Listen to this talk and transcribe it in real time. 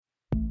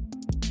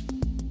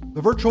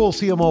The Virtual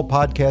CMO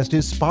podcast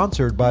is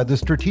sponsored by the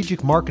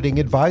Strategic Marketing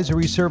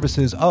Advisory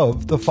Services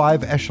of the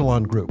 5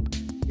 Echelon Group.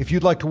 If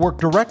you'd like to work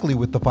directly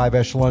with the 5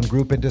 Echelon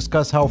Group and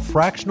discuss how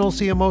fractional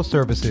CMO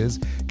services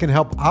can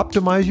help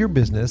optimize your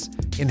business,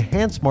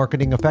 enhance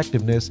marketing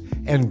effectiveness,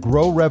 and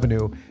grow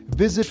revenue,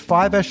 visit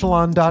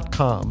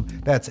 5echelon.com.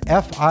 That's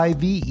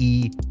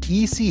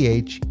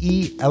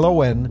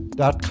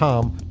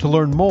FIVEECHELON.com to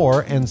learn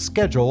more and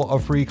schedule a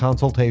free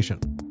consultation.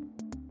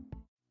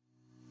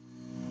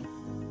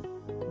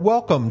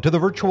 Welcome to the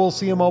Virtual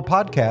CMO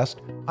podcast.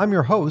 I'm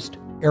your host,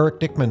 Eric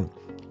Dickman.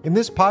 In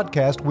this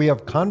podcast, we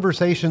have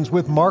conversations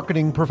with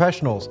marketing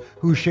professionals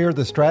who share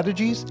the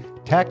strategies,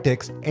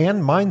 tactics,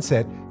 and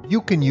mindset you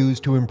can use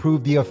to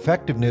improve the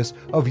effectiveness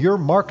of your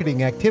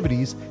marketing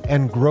activities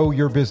and grow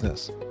your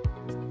business.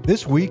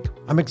 This week,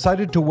 I'm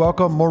excited to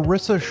welcome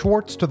Morissa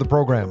Schwartz to the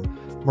program.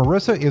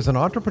 Morissa is an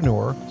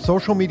entrepreneur,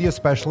 social media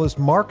specialist,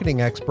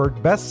 marketing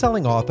expert,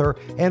 best-selling author,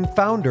 and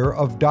founder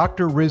of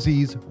Dr.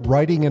 Rizzi's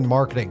Writing and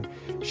Marketing.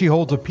 She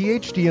holds a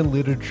PhD in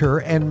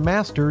literature and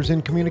master's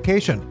in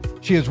communication.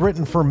 She has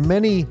written for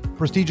many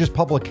prestigious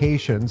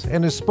publications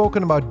and has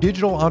spoken about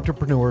digital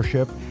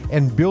entrepreneurship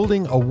and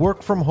building a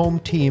work-from-home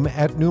team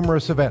at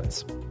numerous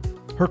events.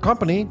 Her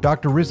company,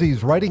 Dr.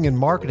 Rizzi's Writing and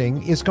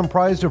Marketing, is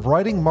comprised of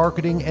writing,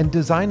 marketing, and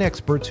design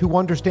experts who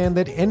understand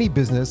that any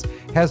business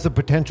has the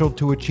potential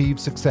to achieve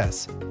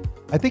success.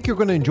 I think you're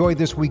going to enjoy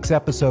this week's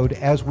episode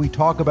as we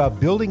talk about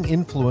building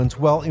influence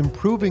while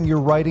improving your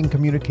writing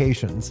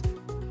communications.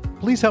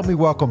 Please help me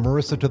welcome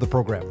Morissa to the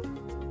program.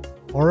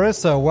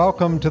 Morissa,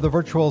 welcome to the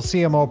Virtual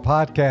CMO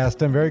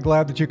podcast. I'm very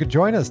glad that you could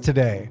join us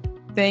today.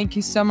 Thank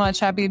you so much.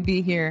 Happy to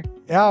be here.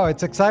 Yeah,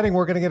 it's exciting.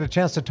 We're going to get a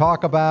chance to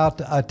talk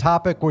about a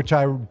topic which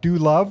I do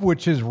love,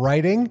 which is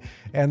writing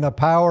and the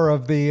power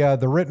of the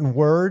written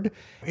word.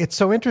 It's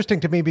so interesting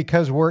to me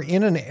because we're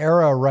in an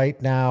era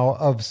right now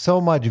of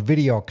so much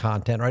video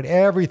content, right?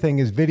 Everything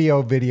is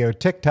video,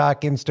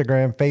 TikTok,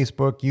 Instagram,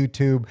 Facebook,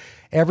 YouTube.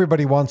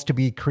 Everybody wants to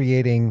be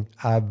creating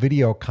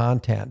video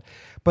content,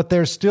 but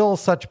there's still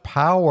such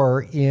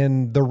power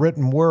in the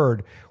written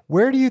word.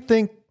 Where do you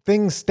think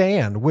things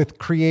stand with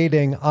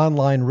creating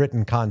online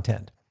written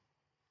content?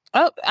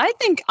 Oh, I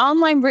think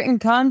online written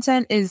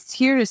content is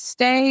here to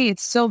stay. It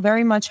still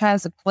very much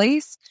has a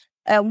place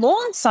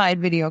alongside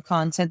video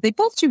content. They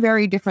both do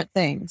very different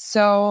things.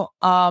 So,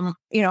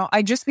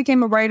 I just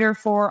became a writer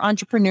for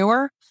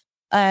Entrepreneur,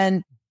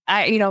 and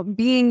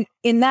being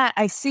in that,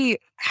 I see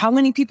how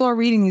many people are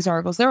reading these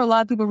articles. There are a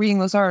lot of people reading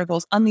those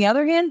articles. On the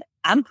other hand,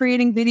 I'm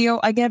creating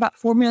video. I get about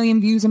 4 million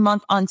views a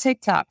month on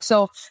TikTok.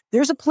 So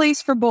there's a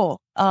place for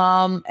both.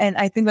 And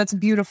I think that's a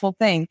beautiful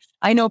thing.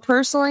 I know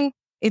personally,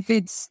 if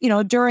it's,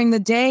 during the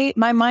day,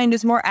 my mind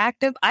is more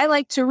active. I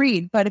like to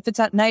read, but if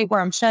it's at night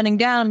where I'm shutting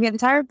down, I'm getting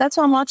tired, that's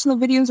why I'm watching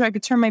the videos where I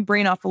could turn my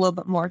brain off a little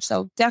bit more.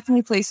 So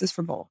definitely places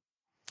for both.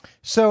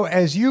 So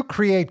as you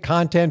create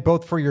content,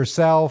 both for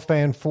yourself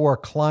and for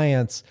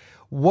clients,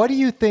 what do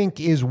you think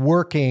is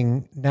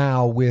working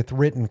now with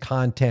written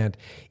content?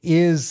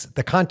 Is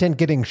the content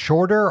getting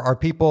shorter? Are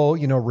people,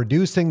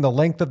 reducing the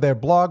length of their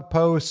blog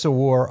posts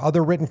or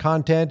other written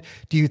content?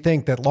 Do you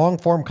think that long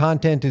form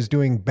content is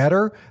doing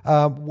better?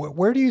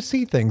 Where do you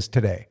see things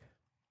today?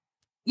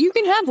 You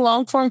can have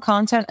long form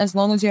content as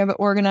long as you have it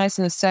organized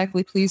in a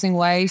aesthetically pleasing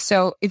way.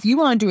 So if you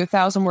want to do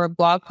 1,000-word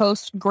blog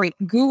post, great.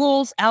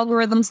 Google's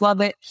algorithms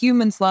love it.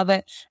 Humans love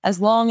it. As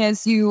long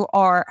as you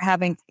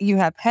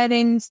have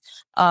headings,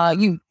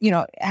 you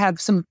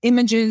have some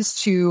images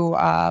to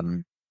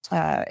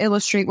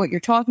illustrate what you're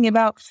talking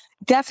about.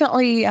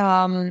 Definitely,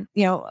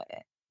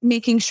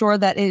 making sure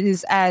that it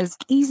is as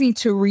easy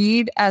to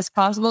read as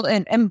possible.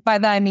 And by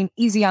that, I mean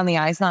easy on the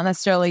eyes, not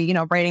necessarily,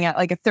 writing at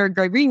like a third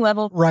grade reading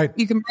level. Right.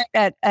 You can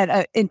write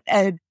at an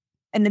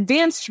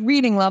advanced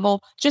reading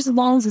level, just as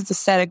long as it's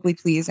aesthetically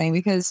pleasing,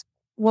 because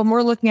when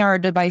we're looking at our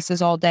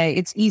devices all day,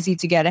 it's easy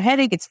to get a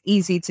headache. It's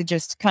easy to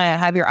just kind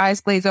of have your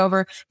eyes glaze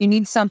over. You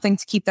need something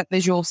to keep that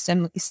visual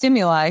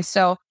stimuli.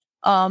 So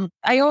I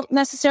don't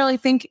necessarily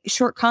think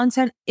short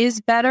content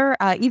is better.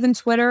 Even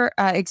Twitter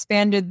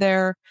expanded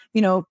their,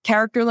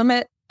 character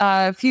limit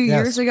a few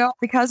years ago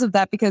because of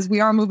that, because we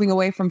are moving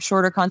away from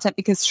shorter content,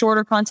 because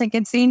shorter content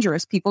gets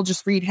dangerous. People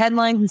just read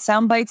headlines and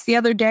sound bites. The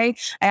other day,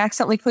 I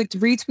accidentally clicked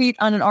retweet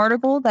on an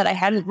article that I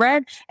hadn't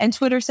read, and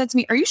Twitter said to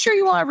me, "Are you sure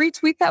you want to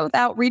retweet that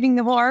without reading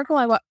the whole article?"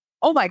 I went,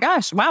 "Oh my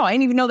gosh, wow, I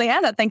didn't even know they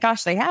had that. Thank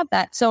gosh they have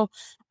that." So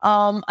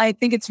I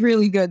think it's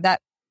really good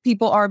that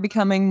people are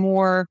becoming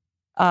more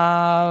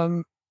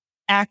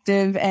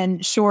active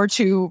and sure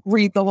to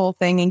read the whole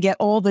thing and get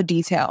all the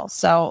details.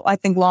 So I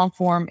think long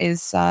form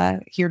is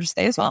here to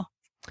stay as well.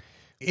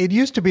 It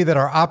used to be that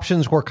our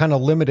options were kind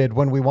of limited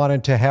when we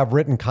wanted to have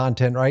written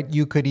content, right?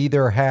 You could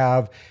either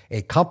have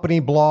a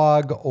company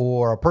blog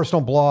or a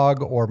personal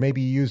blog, or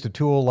maybe you used a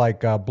tool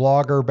like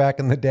Blogger back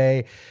in the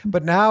day.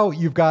 But now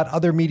you've got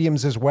other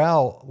mediums as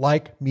well,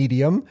 like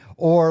Medium,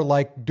 or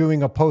like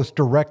doing a post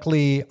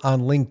directly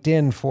on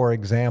LinkedIn, for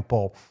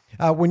example.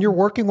 When you're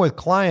working with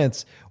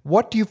clients,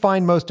 what do you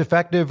find most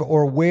effective,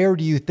 or where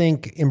do you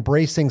think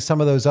embracing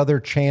some of those other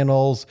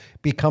channels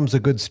becomes a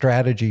good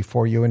strategy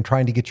for you in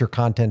trying to get your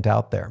content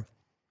out there?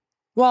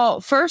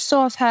 Well, first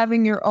off,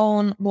 having your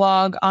own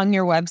blog on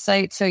your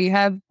website. So you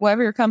have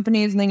whatever your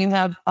company is, and then you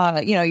have,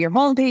 your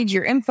homepage,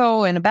 your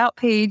info and about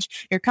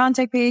page, your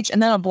contact page,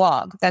 and then a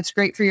blog. That's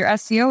great for your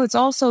SEO. It's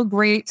also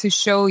great to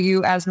show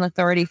you as an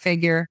authority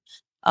figure.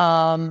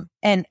 And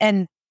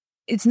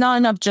it's not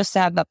enough just to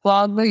have that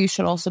blog, though. You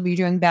should also be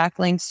doing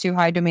backlinks to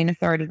high domain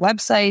authority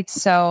websites.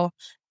 So,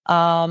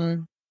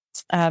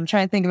 I'm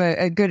trying to think of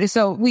a good.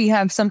 So we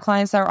have some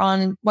clients that are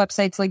on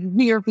websites like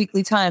New York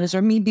Weekly Times,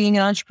 or me being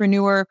an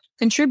entrepreneur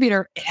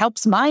contributor. It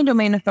helps my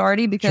domain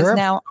authority because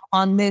now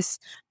on this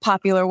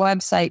popular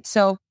website.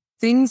 So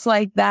things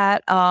like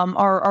that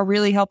are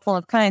really helpful.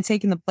 I've kind of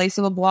taken the place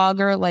of a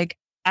blogger. Like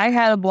I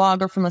had a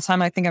blogger from the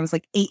time I think I was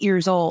like 8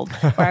 years old,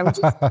 where I would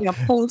just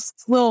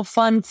post little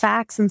fun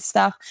facts and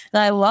stuff.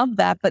 And I love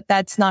that, but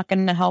that's not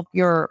going to help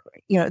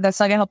that's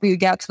not going to help you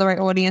get out to the right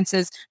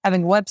audiences,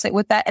 having a website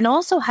with that. And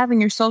also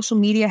having your social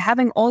media,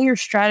 having all your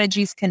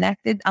strategies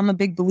connected. I'm a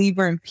big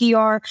believer in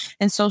PR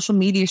and social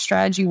media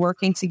strategy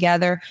working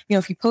together.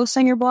 If you post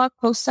on your blog,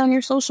 post on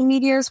your social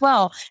media as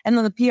well. And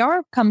then the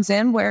PR comes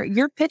in where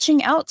you're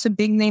pitching out to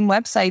big name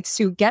websites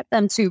to get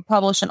them to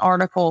publish an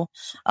article,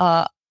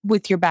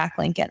 with your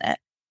backlink in it.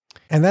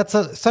 And that's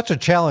such a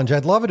challenge.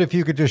 I'd love it if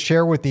you could just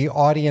share with the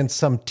audience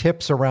some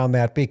tips around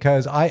that,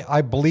 because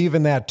I believe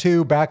in that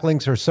too.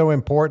 Backlinks are so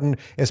important,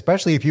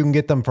 especially if you can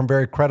get them from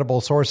very credible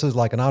sources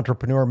like an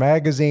Entrepreneur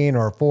magazine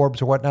or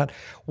Forbes or whatnot.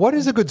 What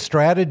is a good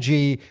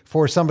strategy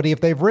for somebody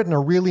if they've written a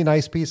really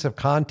nice piece of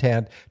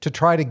content to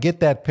try to get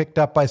that picked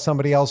up by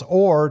somebody else,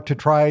 or to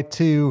try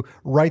to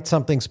write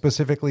something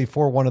specifically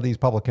for one of these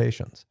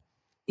publications?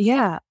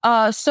 Yeah.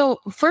 So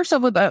first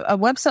off, with a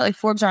website like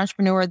Forbes or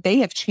Entrepreneur, they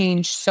have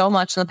changed so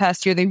much in the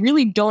past year. They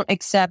really don't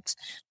accept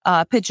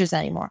pitches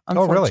anymore.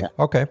 Oh, really?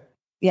 Okay.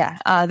 Yeah.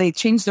 They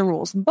changed the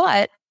rules,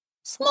 but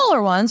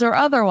smaller ones or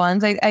other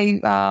ones,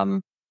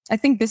 I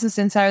think Business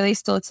Insider, they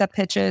still accept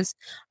pitches.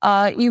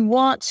 You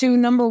want to,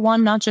 number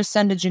one, not just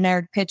send a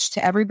generic pitch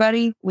to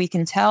everybody. We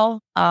can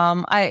tell.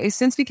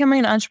 Since becoming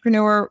an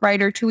entrepreneur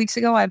writer 2 weeks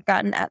ago, I've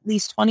gotten at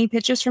least 20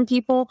 pitches from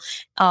people.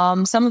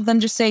 Some of them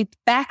just say,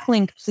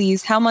 backlink,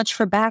 please. How much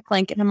for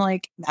backlink? And I'm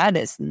like, that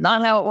is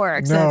not how it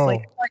works. No. And it's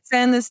like, I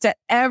send this to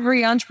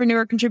every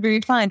entrepreneur contributor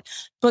you find.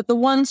 But the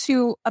ones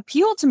who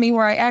appeal to me,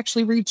 where I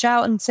actually reach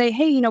out and say,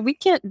 hey, we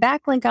can't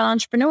backlink on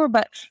Entrepreneur,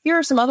 but here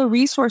are some other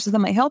resources that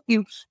might help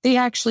you. They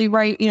actually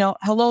write,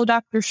 hello,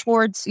 Dr.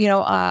 Schwartz,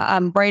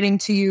 I'm writing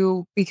to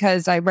you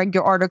because I read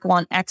your article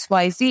on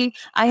XYZ.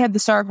 I have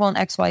this article on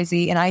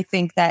XYZ, and I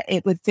think that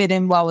it would fit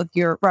in well with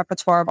your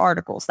repertoire of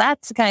articles.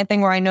 That's the kind of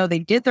thing where I know they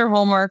did their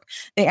homework.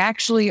 They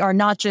actually are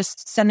not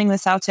just sending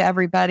this out to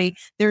everybody.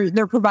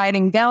 They're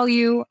providing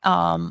value.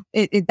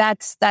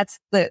 That's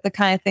the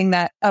kind of thing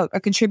that a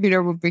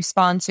contributor would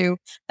respond to,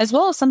 as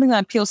well as something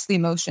that appeals to the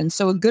emotion.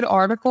 So a good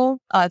article,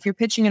 if you're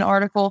pitching an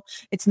article,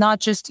 it's not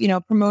just,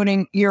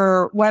 promoting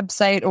your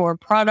website or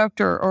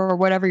product or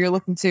whatever you're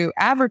looking to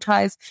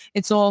advertise.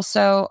 It's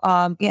also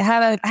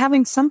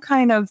having some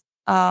kind of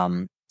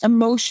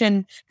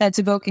emotion that's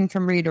evoking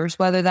from readers,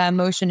 whether that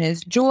emotion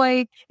is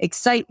joy,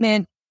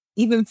 excitement,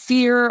 even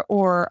fear,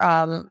 or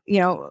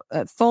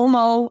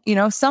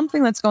FOMO,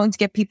 something that's going to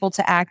get people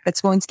to act,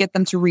 that's going to get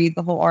them to read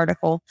the whole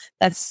article.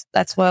 That's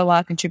what a lot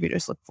of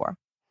contributors look for.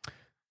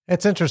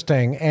 It's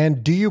interesting.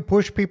 And do you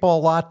push people a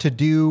lot to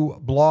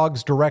do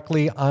blogs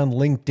directly on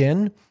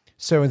LinkedIn?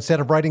 So instead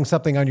of writing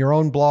something on your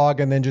own blog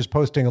and then just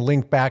posting a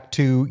link back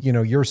to,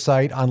 your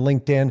site on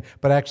LinkedIn,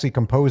 but actually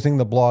composing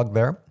the blog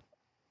there?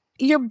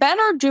 You're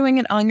better doing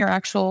it on your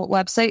actual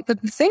website.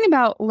 But the thing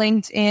about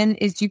LinkedIn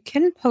is you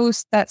can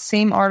post that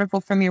same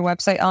article from your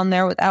website on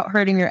there without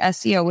hurting your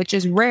SEO, which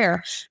is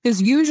rare,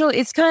 because usually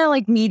it's kind of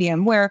like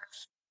Medium, where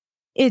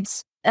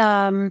it's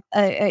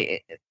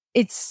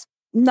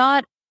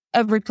not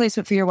a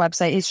replacement for your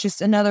website. It's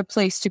just another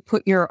place to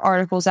put your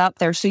articles out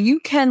there. So you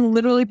can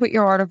literally put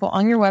your article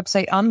on your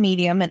website, on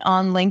Medium, and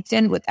on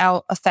LinkedIn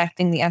without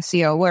affecting the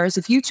SEO. Whereas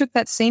if you took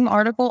that same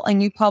article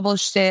and you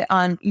published it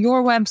on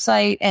your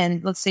website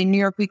and, let's say, New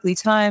York Weekly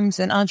Times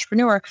and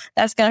Entrepreneur,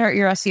 that's going to hurt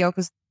your SEO,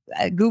 because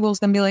Google's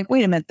going to be like,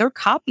 wait a minute, they're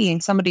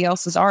copying somebody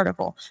else's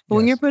article. But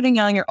when you're putting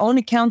on your own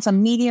accounts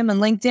on Medium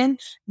and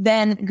LinkedIn,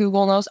 then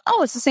Google knows,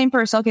 oh, it's the same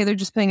person. Okay, they're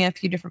just putting it in a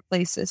few different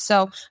places.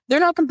 So they're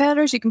not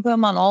competitors. You can put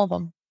them on all of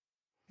them.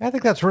 I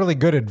think that's really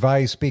good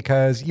advice,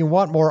 because you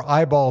want more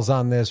eyeballs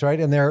on this, right?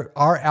 And there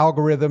are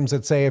algorithms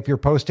that say if you're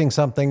posting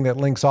something that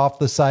links off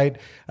the site,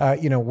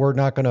 we're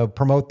not going to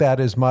promote that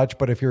as much.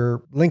 But if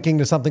you're linking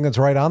to something that's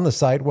right on the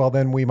site, well,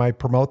 then we might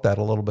promote that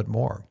a little bit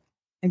more.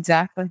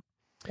 Exactly.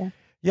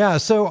 Yeah.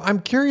 So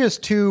I'm curious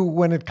too,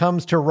 when it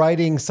comes to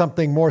writing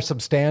something more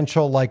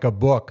substantial like a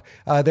book,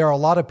 there are a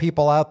lot of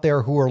people out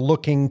there who are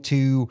looking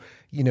to,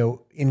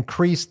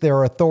 increase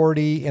their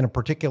authority in a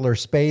particular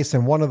space.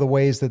 And one of the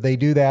ways that they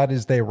do that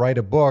is they write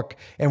a book.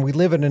 And we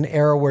live in an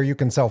era where you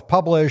can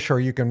self-publish or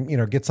you can,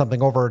 get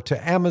something over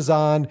to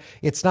Amazon.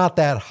 It's not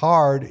that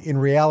hard in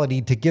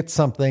reality to get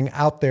something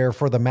out there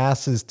for the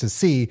masses to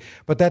see,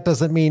 but that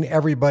doesn't mean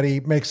everybody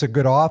makes a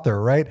good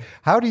author, right?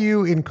 How do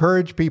you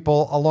encourage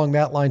people along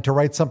that line to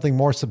write something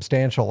more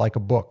substantial like a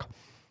book?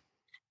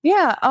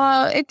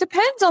 Yeah, it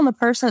depends on the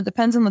person. It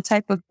depends on the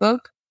type of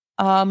book.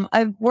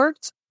 I've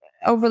worked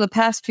over the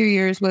past few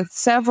years with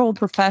several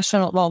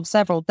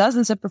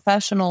dozens of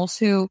professionals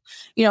who,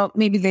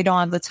 maybe they don't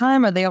have the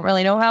time or they don't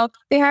really know how.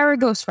 They hire a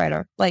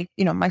ghostwriter, like,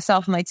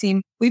 myself and my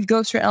team. We've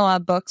ghostwritten a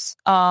lot of books.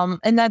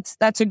 And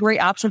that's a great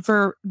option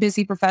for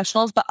busy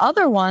professionals. But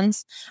other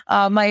ones,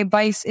 my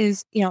advice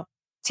is,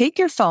 take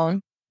your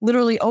phone.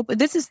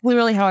 This is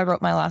literally how I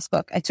wrote my last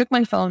book. I took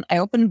my phone, I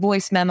opened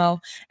voice memo,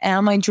 and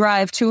on my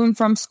drive to and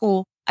from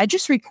school, I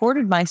just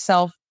recorded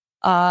myself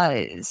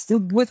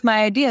with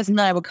my ideas, and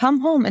then I would come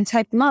home and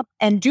type them up.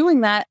 And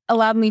doing that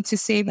allowed me to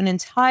save an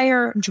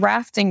entire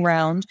drafting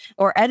round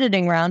or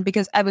editing round,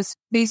 because I was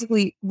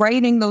basically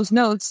writing those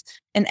notes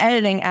and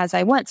editing as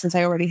I went, since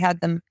I already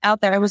had them out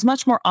there. I was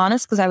much more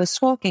honest because I was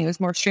talking. It was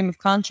more stream of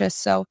conscious.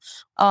 So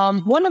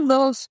one of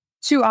those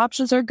two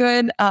options are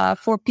good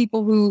for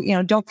people who,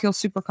 don't feel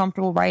super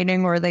comfortable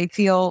writing, or they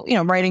feel,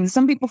 writing.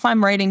 Some people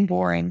find writing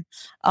boring.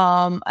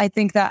 I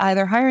think that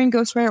either hiring a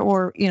ghostwriter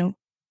or,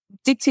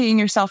 dictating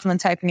yourself and then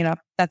typing it up,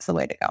 that's the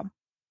way to go.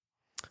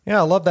 Yeah,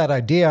 I love that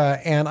idea.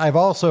 And I've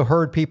also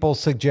heard people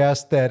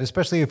suggest that,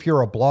 especially if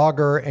you're a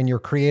blogger and you're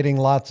creating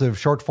lots of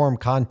short form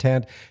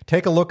content,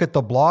 take a look at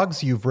the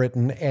blogs you've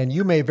written, and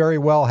you may very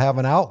well have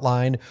an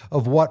outline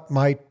of what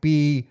might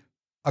be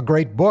a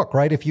great book,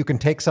 right? If you can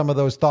take some of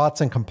those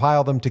thoughts and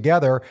compile them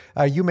together,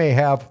 you may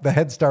have the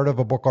head start of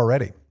a book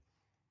already.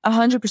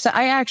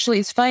 100%.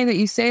 It's funny that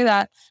you say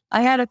that.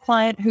 I had a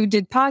client who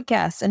did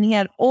podcasts, and he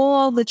had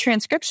all the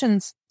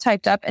transcriptions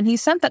typed up, and he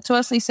sent that to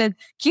us, and he said,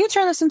 "Can you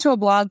turn this into a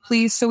blog,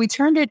 please?" So we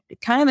turned it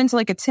kind of into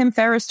like a Tim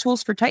Ferriss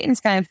Tools for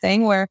Titans kind of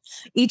thing, where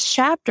each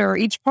chapter,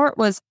 each part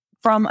was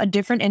from a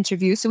different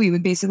interview. So we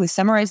would basically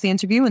summarize the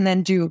interview and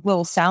then do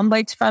little sound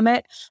bites from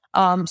it.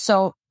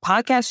 So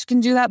podcasts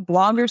can do that.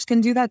 Bloggers can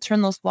do that,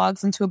 turn those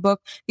blogs into a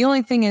book. The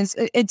only thing is,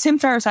 Tim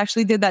Ferriss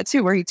actually did that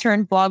too, where he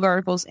turned blog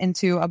articles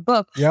into a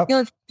book. Yep.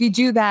 If you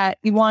do that,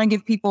 you want to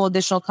give people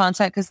additional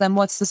content, because then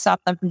what's to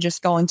stop them from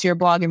just going to your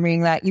blog and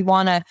reading that? You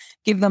want to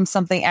give them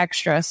something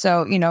extra.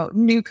 So,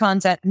 new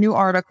content, new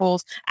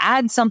articles,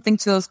 add something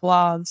to those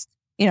blogs,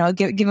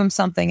 give them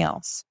something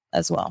else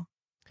as well.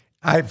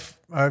 I've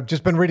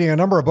just been reading a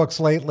number of books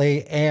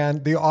lately,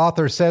 and the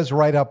author says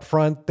right up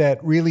front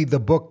that really the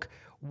book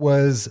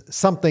was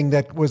something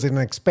that was an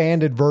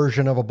expanded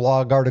version of a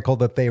blog article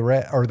that they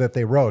read or that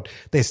they wrote.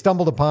 They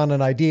stumbled upon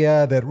an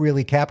idea that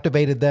really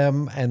captivated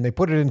them, and they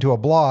put it into a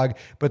blog,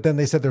 but then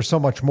they said there's so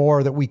much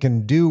more that we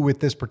can do with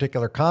this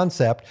particular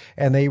concept,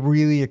 and they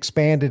really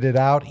expanded it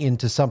out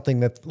into something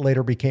that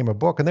later became a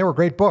book, and they were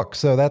great books.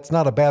 So that's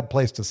not a bad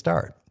place to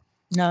start.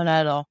 No,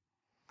 not at all.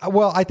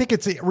 Well, I think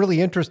it's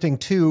really interesting,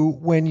 too,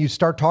 when you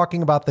start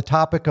talking about the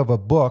topic of a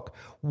book.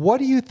 What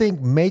do you think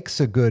makes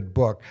a good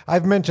book?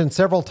 I've mentioned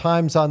several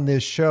times on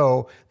this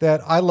show that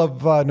I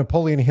love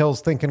Napoleon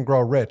Hill's Think and Grow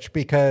Rich,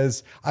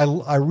 because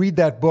I read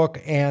that book,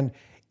 and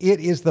it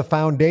is the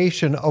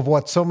foundation of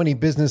what so many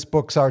business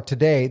books are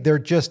today. They're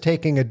just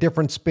taking a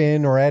different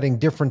spin or adding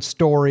different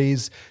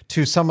stories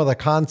to some of the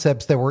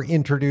concepts that were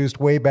introduced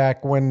way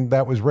back when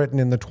that was written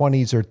in the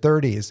 20s or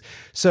 30s.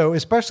 So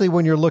especially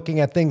when you're looking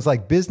at things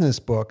like business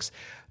books,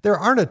 there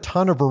aren't a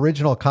ton of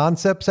original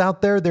concepts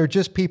out there. They're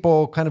just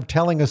people kind of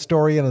telling a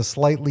story in a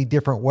slightly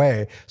different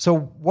way. So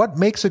what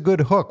makes a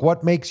good hook?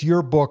 What makes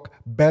your book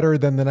better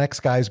than the next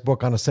guy's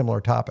book on a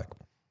similar topic?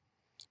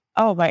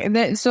 Oh,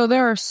 right. So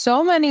there are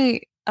so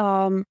many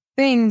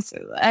things.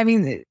 I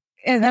mean,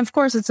 and of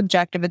course it's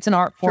subjective. It's an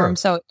art form,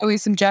 so it's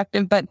always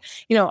subjective. But,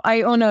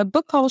 I own a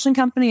book publishing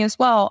company as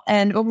well.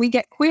 And when we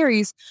get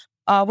queries,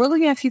 we're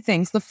looking at a few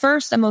things. The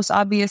first and most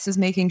obvious is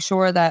making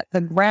sure that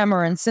the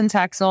grammar and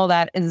syntax and all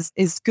that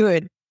is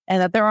good, and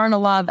that there aren't a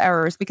lot of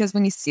errors. Because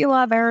when you see a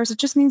lot of errors, it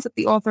just means that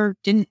the author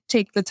didn't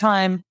take the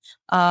time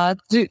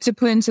to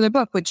put into the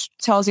book, which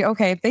tells you,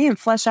 okay, if they didn't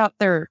flesh out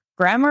their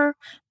grammar,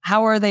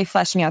 how are they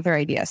fleshing out their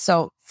ideas?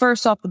 So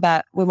first off the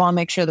bat, we want to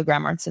make sure the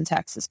grammar and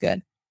syntax is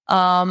good.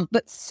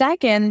 But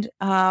second,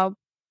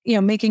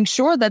 making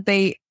sure that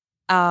they,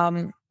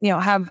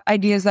 have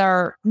ideas that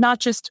are not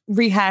just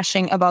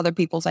rehashing of other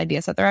people's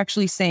ideas, that they're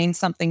actually saying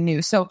something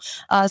new. So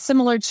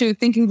similar to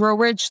Think and Grow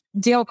Rich,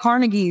 Dale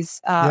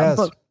Carnegie's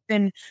book.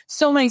 And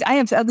so many, I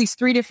have at least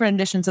 3 different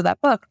editions of that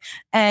book.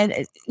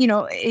 And,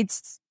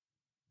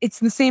 it's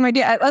the same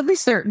idea. At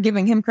least they're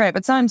giving him credit.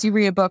 But sometimes you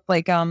read a book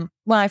like when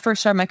I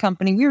first started my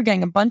company, we were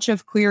getting a bunch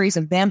of queries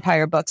of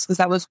vampire books, because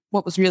that was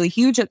what was really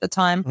huge at the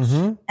time.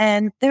 Mm-hmm.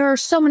 And there are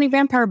so many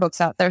vampire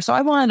books out there. So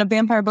I wanted a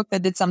vampire book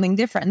that did something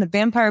different. And the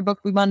vampire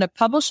book we wound up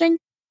publishing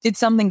did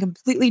something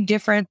completely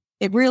different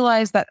it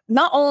realized that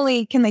not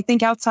only can they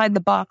think outside the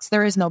box,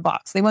 there is no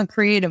box. They went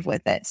creative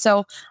with it.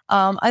 So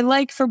I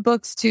like for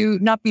books to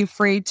not be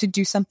afraid to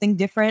do something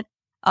different.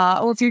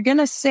 Or if you're going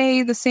to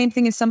say the same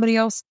thing as somebody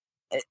else,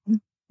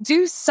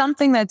 do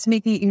something that's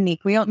making it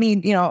unique. We don't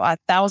need,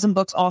 1,000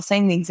 books all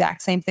saying the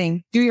exact same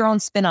thing. Do your own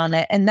spin on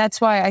it. And that's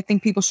why I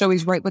think people should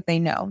always write what they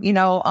know.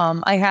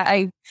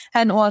 I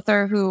had an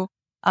author who,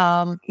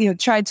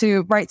 tried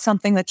to write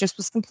something that just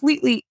was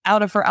completely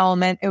out of her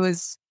element. It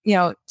was,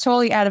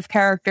 totally out of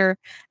character.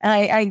 And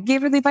I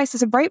gave her the advice. I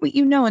said, write what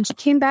you know. And she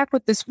came back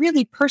with this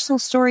really personal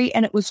story,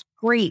 and it was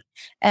great.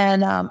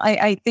 And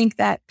I think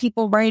that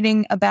people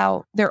writing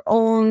about their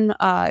own,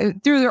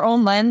 through their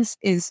own lens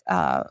is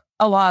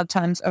a lot of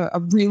times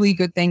a really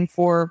good thing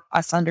for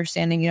us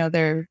understanding,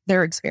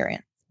 their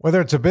experience. Whether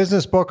it's a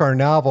business book or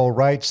novel,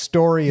 right,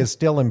 story is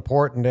still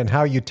important, and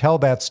how you tell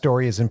that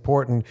story is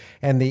important,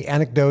 and the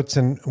anecdotes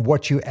and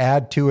what you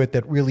add to it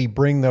that really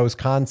bring those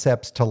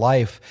concepts to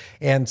life.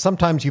 And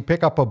sometimes you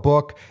pick up a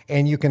book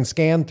and you can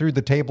scan through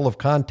the table of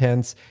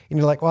contents and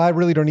you're like, well, I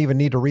really don't even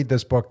need to read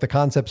this book. The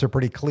concepts are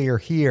pretty clear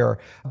here.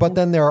 But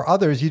then there are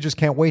others you just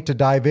can't wait to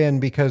dive in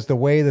because the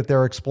way that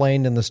they're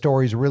explained in the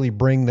stories really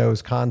bring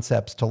those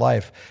concepts to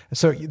life.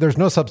 So there's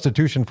no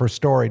substitution for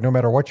story, no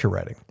matter what you're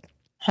writing.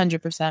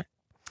 100%.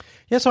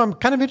 Yeah, so I'm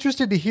kind of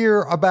interested to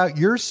hear about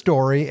your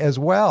story as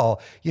well.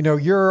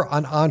 You're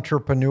an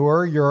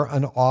entrepreneur, you're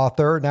an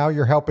author, now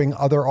you're helping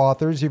other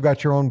authors, you've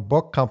got your own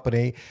book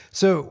company.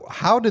 So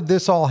how did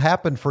this all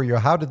happen for you?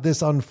 How did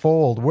this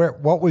unfold?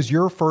 What was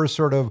your first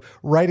sort of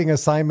writing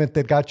assignment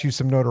that got you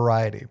some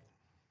notoriety?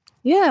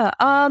 Yeah,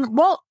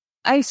 well,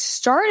 I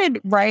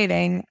started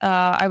writing,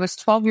 I was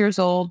 12 years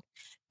old.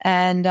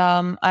 And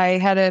I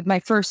had my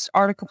first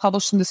article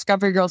published in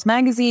Discovery Girls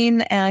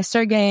magazine, and I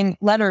started getting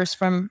letters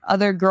from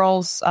other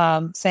girls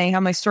saying how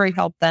my story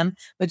helped them,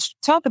 which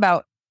talk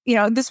about,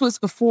 this was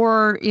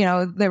before,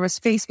 there was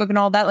Facebook and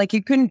all that. Like,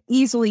 you couldn't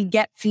easily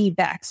get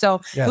feedback.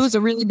 So Yes. It was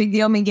a really big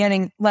deal, me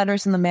getting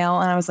letters in the mail.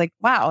 And I was like,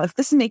 wow, if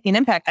this is making an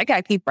impact, I got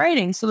to keep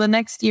writing. So the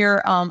next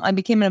year, I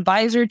became an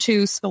advisor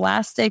to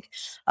Scholastic.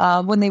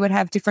 When they would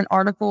have different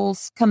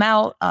articles come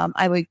out,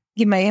 I would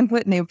give my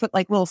input, and they would put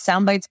like little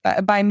sound bites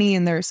by me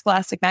in their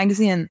Scholastic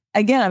magazine. And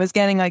again, I was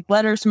getting like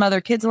letters from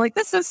other kids. I'm like,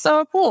 this is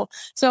so cool.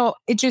 So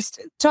it just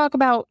talk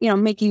about,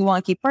 making you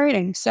want to keep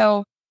writing.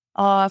 So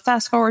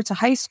fast forward to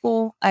high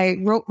school, I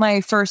wrote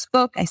my first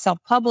book. I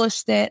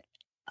self-published it.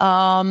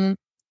 And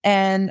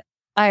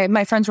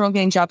my friends were all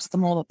getting jobs at the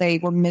mall that they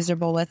were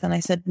miserable with. And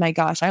I said, my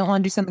gosh, I don't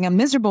want to do something I'm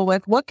miserable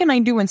with. What can I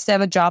do instead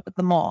of a job at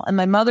the mall? And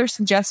my mother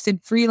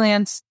suggested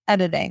freelance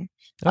editing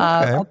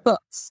of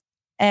books.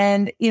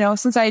 And,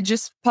 since I had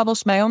just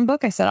published my own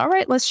book, I said, all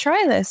right, let's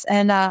try this.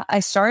 And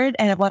I started,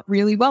 and it went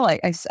really well.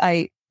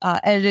 I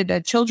edited a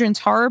children's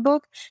horror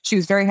book. She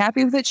was very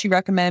happy with it. She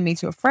recommended me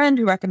to a friend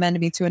who recommended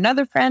me to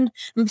another friend.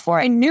 And before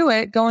I knew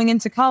it, going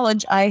into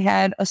college, I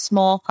had a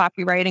small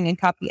copywriting and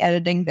copy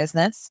editing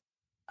business.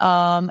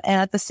 And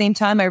at the same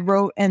time, I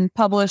wrote and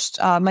published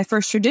my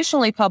first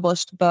traditionally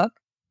published book.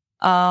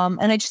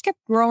 And I just kept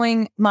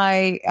growing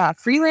my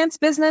freelance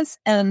business.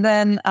 And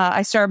then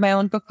I started my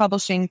own book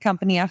publishing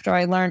company after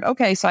I learned,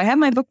 okay, so I have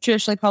my book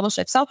traditionally published.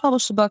 I've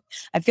self-published the book.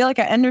 I feel like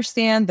I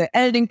understand the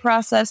editing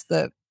process,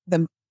 the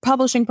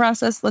publishing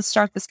process. Let's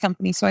start this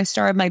company. So I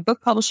started my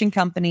book publishing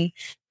company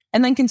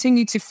and then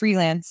continued to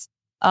freelance.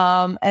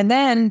 And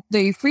then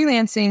the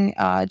freelancing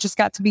just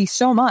got to be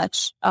so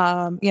much.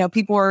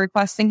 People were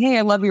requesting, hey,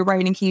 I love your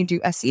writing. Can you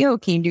do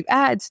SEO? Can you do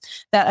ads?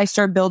 That I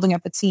started building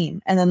up a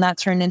team. And then that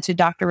turned into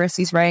Dr.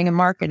 Rissi's writing and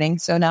marketing.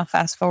 So now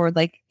fast forward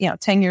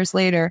 10 years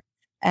later,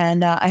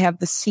 and I have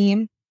this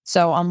team.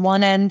 So on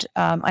one end,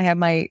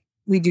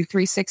 we do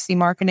 360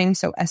 marketing.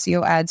 So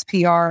SEO, ads,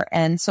 PR,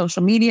 and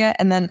social media.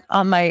 And then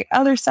on my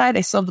other side,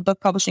 I still have the book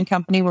publishing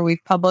company where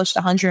we've published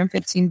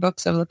 115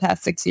 books over the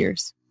past 6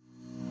 years.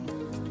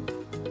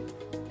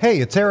 Hey,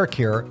 it's Eric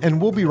here, and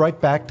we'll be right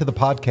back to the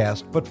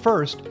podcast. But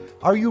first,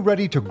 are you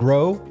ready to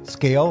grow,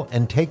 scale,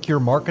 and take your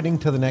marketing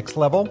to the next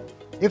level?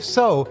 If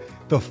so,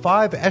 the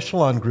 5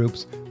 Echelon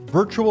Group's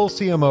virtual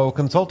CMO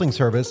consulting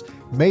service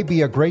may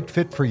be a great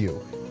fit for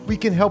you. We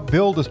can help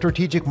build a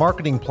strategic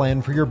marketing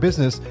plan for your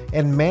business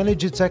and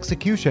manage its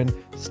execution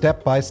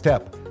step by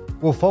step.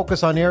 We'll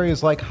focus on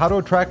areas like how to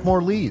attract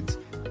more leads,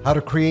 how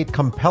to create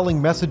compelling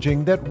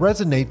messaging that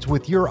resonates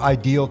with your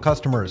ideal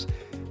customers,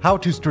 how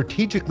to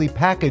strategically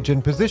package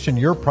and position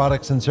your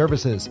products and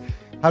services,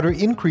 how to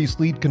increase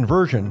lead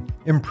conversion,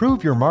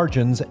 improve your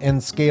margins,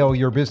 and scale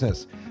your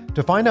business.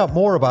 To find out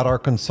more about our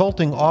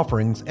consulting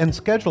offerings and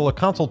schedule a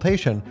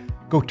consultation,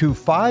 go to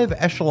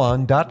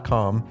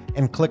 5echelon.com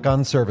and click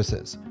on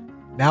services.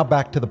 Now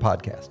back to the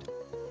podcast.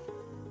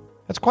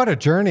 That's quite a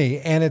journey,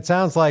 and it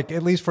sounds like,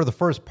 at least for the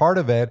first part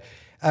of it,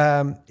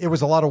 it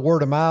was a lot of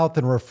word of mouth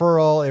and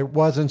referral. It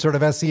wasn't sort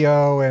of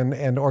SEO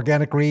and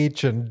organic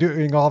reach and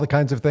doing all the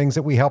kinds of things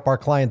that we help our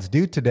clients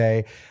do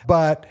today.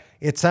 But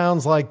it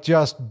sounds like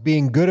just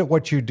being good at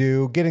what you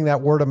do, getting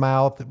that word of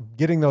mouth,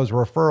 getting those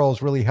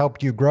referrals really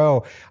helped you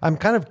grow. I'm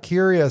kind of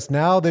curious,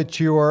 now that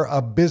you're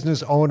a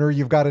business owner,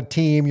 you've got a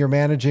team, you're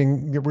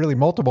managing really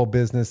multiple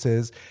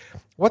businesses.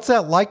 What's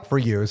that like for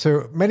you?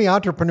 So many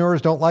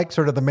entrepreneurs don't like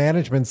sort of the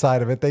management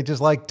side of it. They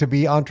just like to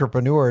be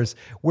entrepreneurs.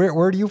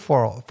 Where do you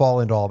fall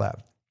into all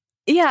that?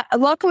 Yeah,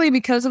 luckily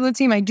because of the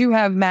team, I do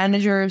have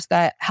managers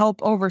that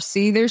help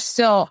oversee. There's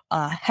still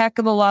a heck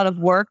of a lot of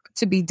work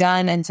to be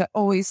done and to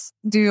always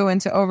do and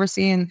to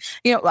oversee. And,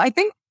 I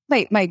think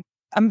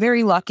I'm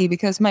very lucky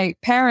because my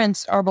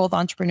parents are both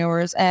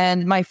entrepreneurs.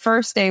 And my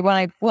first day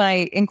when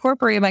I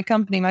incorporated my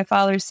company, my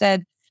father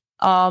said,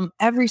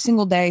 every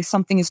single day,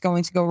 something is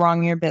going to go wrong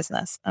in your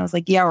business. I was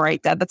like, yeah,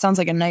 right, Dad, that sounds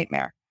like a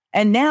nightmare.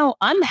 And now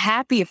I'm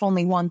happy if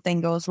only one thing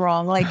goes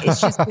wrong. Like,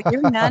 it's just when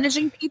you're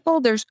managing people,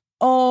 there's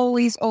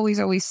always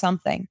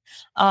something.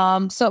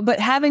 But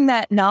having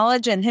that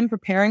knowledge and him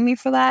preparing me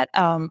for that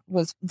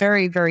was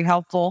very, very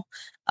helpful.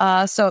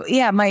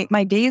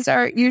 My days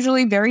are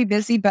usually very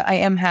busy, but I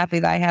am happy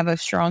that I have a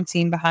strong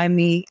team behind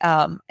me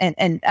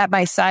and at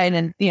my side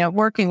and,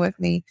 working with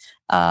me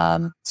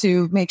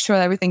to make sure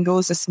that everything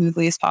goes as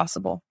smoothly as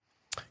possible.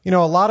 A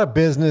lot of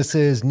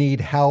businesses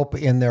need help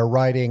in their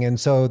writing, and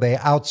so they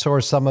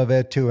outsource some of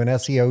it to an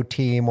SEO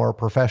team or a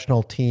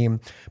professional team.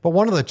 But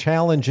one of the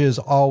challenges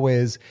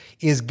always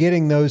is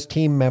getting those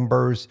team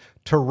members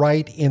to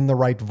write in the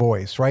right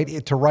voice,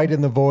 right? To write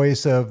in the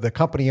voice of the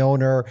company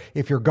owner.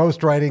 If you're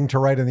ghostwriting, to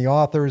write in the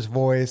author's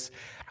voice.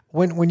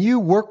 When you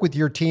work with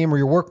your team or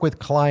you work with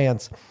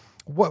clients,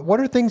 what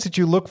are things that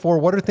you look for?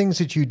 What are things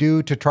that you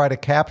do to try to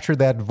capture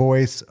that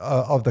voice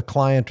of the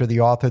client or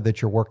the author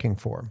that you're working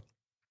for?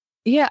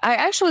 Yeah, I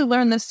actually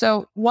learned this.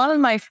 So one of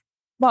my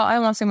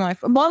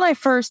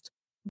first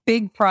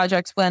big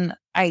projects when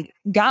I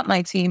got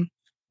my team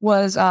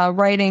was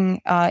writing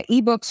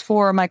ebooks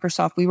for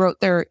Microsoft. We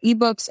wrote their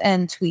ebooks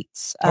and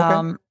tweets.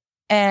 Okay.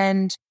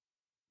 And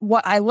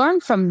what I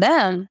learned from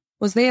them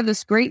was they have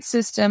this great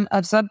system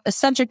of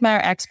subject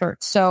matter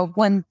experts. So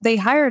when they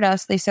hired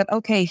us, they said,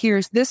 okay,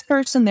 here's this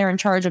person. They're in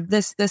charge of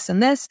this, this,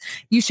 and this.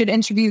 You should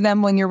interview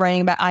them when you're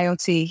writing about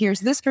IoT. Here's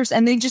this person.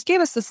 And they just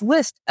gave us this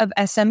list of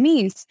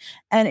SMEs.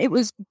 And it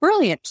was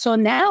brilliant. So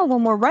now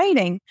when we're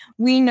writing,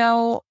 we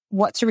know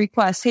what to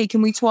request. Hey,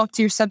 can we talk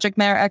to your subject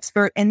matter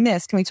expert in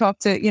this? Can we talk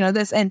to,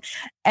 this? And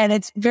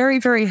it's very,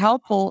 very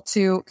helpful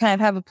to kind of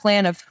have a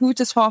plan of who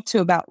to talk to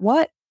about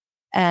what.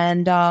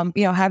 And,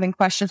 having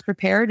questions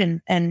prepared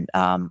and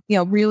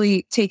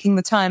really taking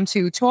the time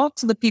to talk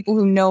to the people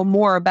who know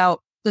more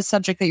about the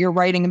subject that you're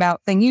writing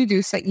about than you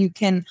do so that you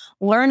can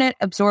learn it,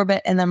 absorb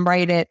it, and then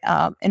write it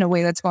in a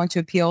way that's going to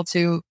appeal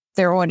to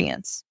their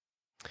audience.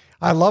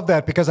 I love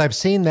that because I've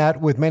seen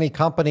that with many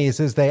companies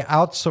is they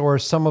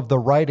outsource some of the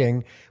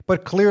writing,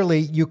 but clearly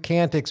you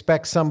can't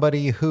expect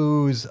somebody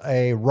who's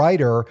a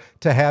writer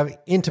to have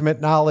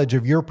intimate knowledge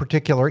of your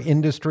particular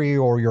industry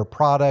or your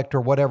product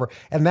or whatever.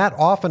 And that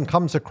often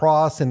comes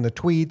across in the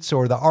tweets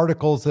or the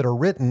articles that are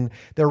written.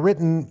 They're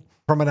written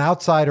from an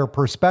outsider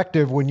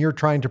perspective when you're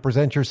trying to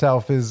present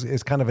yourself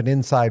as kind of an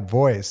inside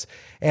voice.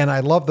 And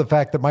I love the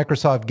fact that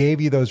Microsoft gave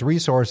you those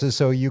resources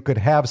so you could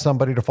have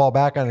somebody to fall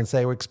back on and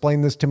say, well,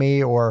 explain this to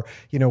me, or,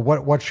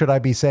 what should I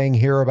be saying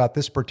here about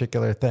this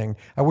particular thing?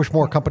 I wish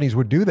more companies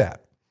would do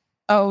that.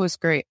 Oh, it was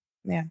great.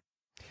 Yeah.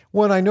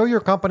 Well, I know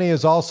your company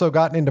has also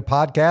gotten into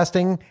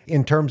podcasting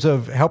in terms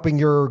of helping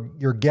your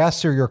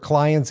guests or your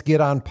clients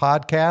get on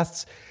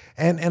podcasts.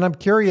 And I'm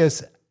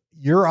curious,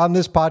 you're on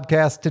this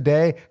podcast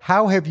today.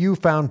 How have you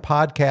found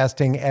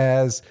podcasting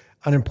as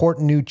an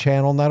important new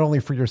channel, not only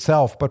for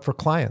yourself, but for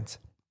clients?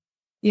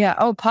 Yeah.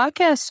 Oh,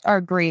 podcasts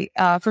are great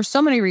for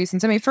so many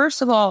reasons. I mean,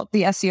 first of all,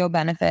 the SEO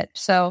benefit.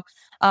 So,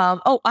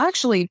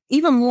 actually,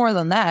 even more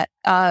than that,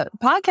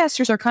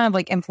 podcasters are kind of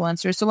like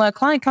influencers. So when a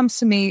client comes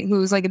to me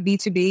who's like a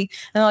B2B and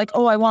they're like,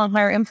 oh, I want to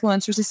hire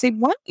influencers, I say,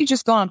 why don't you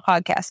just go on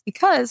podcasts?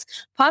 Because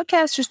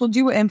podcasters will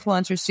do what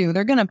influencers do.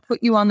 They're going to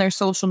put you on their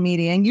social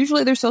media, and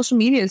usually their social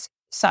media is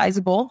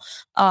sizable.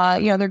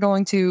 They're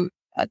going to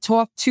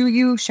talk to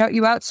you, shout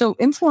you out. So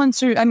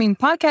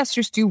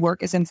podcasters do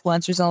work as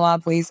influencers in a lot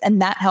of ways,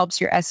 and that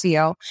helps your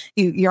SEO.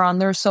 You're on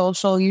their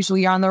social,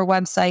 usually you're on their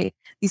website.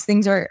 These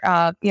things are,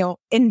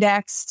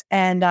 indexed,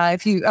 and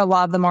a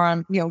lot of them are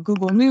on,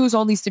 Google News,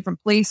 all these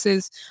different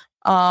places.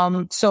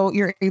 So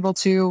you're able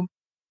to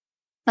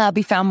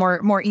be found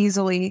more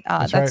easily.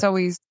 That's right.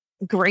 Always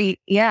great.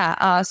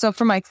 Yeah. So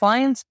for my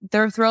clients,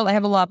 they're thrilled. I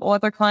have a lot of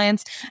author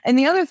clients. And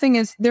the other thing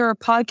is there are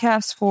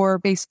podcasts for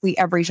basically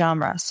every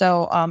genre.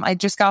 So I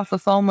just got off the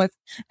phone with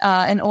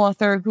an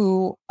author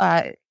who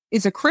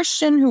is a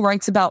Christian who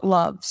writes about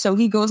love. So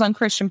he goes on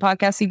Christian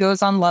podcasts, he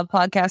goes on love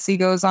podcasts, he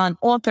goes on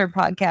author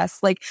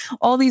podcasts, like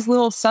all these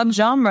little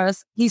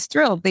subgenres. He's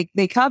thrilled.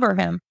 They cover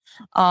him.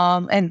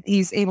 And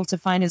he's able to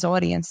find his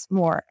audience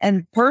more.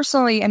 And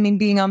personally,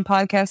 being on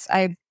podcasts,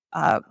 I've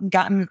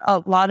gotten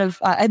a lot of,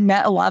 I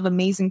met a lot of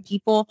amazing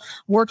people,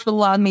 worked with a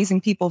lot of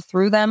amazing people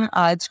through them.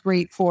 It's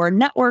great for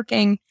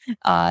networking.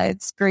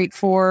 It's great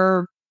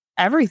for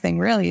everything,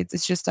 really.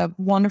 It's just a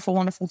wonderful,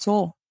 wonderful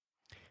tool.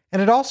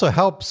 And it also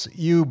helps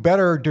you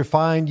better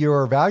define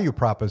your value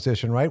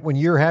proposition, right? When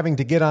you're having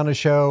to get on a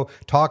show,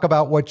 talk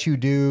about what you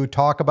do,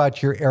 talk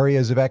about your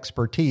areas of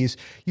expertise,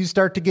 you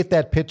start to get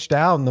that pitch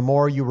down the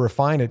more you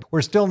refine it.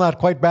 We're still not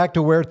quite back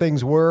to where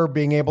things were,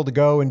 being able to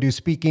go and do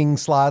speaking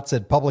slots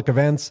at public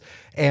events.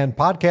 And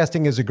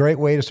podcasting is a great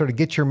way to sort of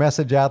get your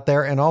message out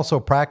there and also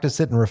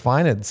practice it and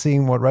refine it,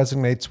 seeing what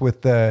resonates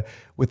with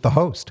the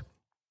host.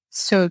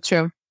 So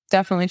true.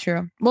 Definitely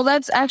true. Well,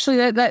 that's actually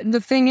that the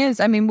thing is,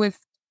 I mean, with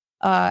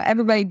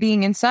everybody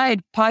being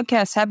inside,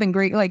 podcasts have been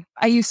great. Like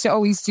I used to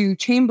always do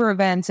chamber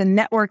events and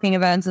networking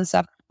events and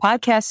stuff.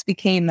 Podcasts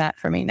became that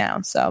for me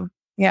now. So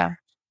yeah.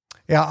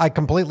 Yeah, I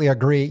completely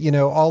agree. You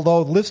know,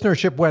 although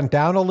listenership went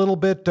down a little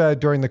bit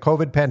during the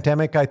COVID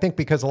pandemic, I think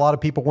because a lot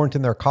of people weren't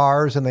in their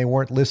cars and they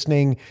weren't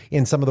listening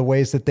in some of the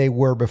ways that they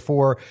were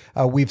before,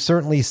 we've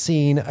certainly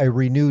seen a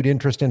renewed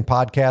interest in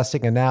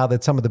podcasting. And now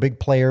that some of the big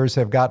players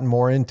have gotten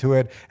more into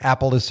it,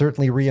 Apple is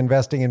certainly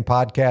reinvesting in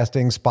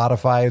podcasting.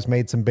 Spotify has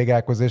made some big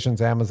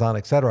acquisitions, Amazon,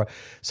 et cetera.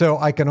 So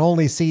I can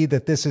only see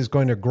that this is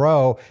going to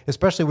grow,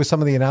 especially with some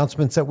of the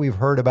announcements that we've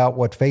heard about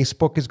what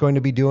Facebook is going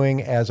to be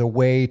doing as a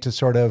way to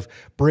sort of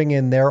bring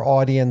in their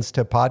audience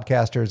to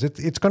podcasters.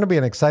 It's going to be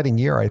an exciting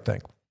year, I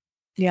think.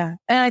 Yeah.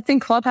 And I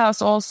think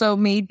Clubhouse also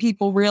made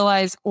people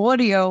realize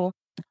audio,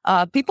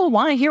 people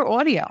want to hear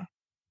audio.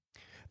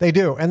 They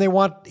do. And they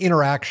want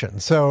interaction.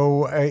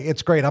 So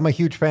it's great. I'm a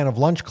huge fan of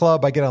Lunch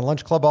Club. I get on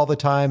Lunch Club all the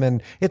time.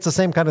 And it's the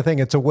same kind of thing.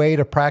 It's a way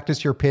to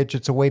practice your pitch.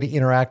 It's a way to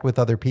interact with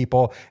other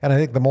people. And I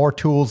think the more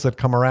tools that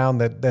come around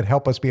that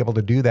help us be able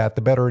to do that,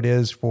 the better it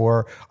is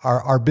for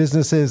our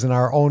businesses and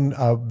our own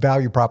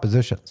value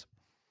propositions.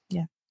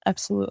 Yeah,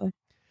 absolutely.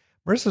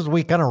 Morissa, as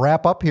we kind of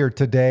wrap up here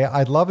today,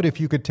 I'd love it if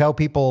you could tell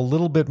people a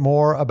little bit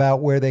more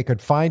about where they could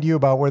find you,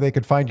 about where they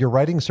could find your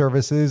writing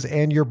services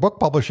and your book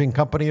publishing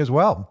company as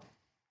well.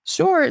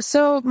 Sure.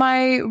 So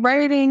my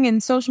writing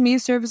and social media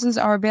services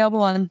are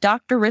available on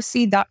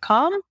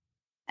drrissy.com.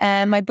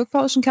 And my book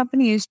publishing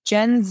company is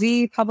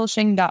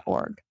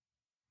genzpublishing.org.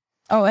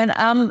 Oh, and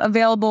I'm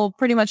available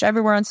pretty much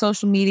everywhere on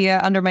social media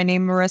under my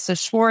name, Morissa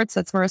Schwartz.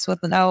 That's Morissa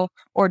with an O,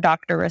 or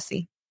Dr.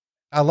 Rissy.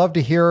 I love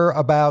to hear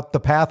about the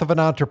path of an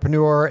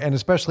entrepreneur, and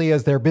especially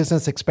as their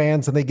business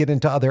expands and they get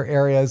into other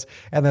areas.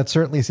 And that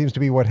certainly seems to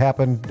be what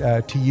happened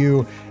to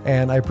you.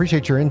 And I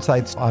appreciate your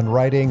insights on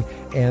writing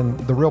and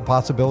the real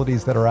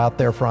possibilities that are out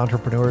there for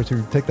entrepreneurs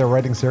who take their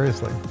writing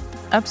seriously.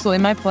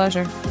 Absolutely. My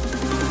pleasure.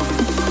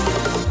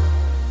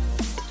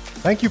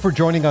 Thank you for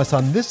joining us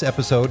on this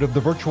episode of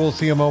the Virtual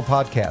CMO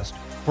Podcast.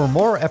 For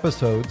more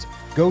episodes,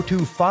 go to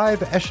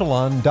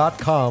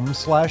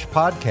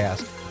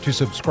 5echelon.com/podcast to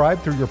subscribe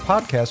through your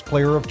podcast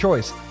player of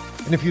choice.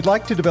 And if you'd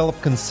like to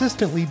develop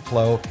consistent lead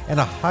flow and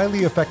a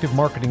highly effective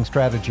marketing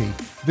strategy,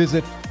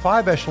 visit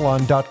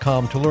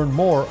 5echelon.com to learn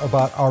more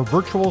about our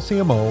virtual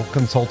CMO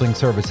consulting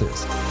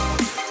services.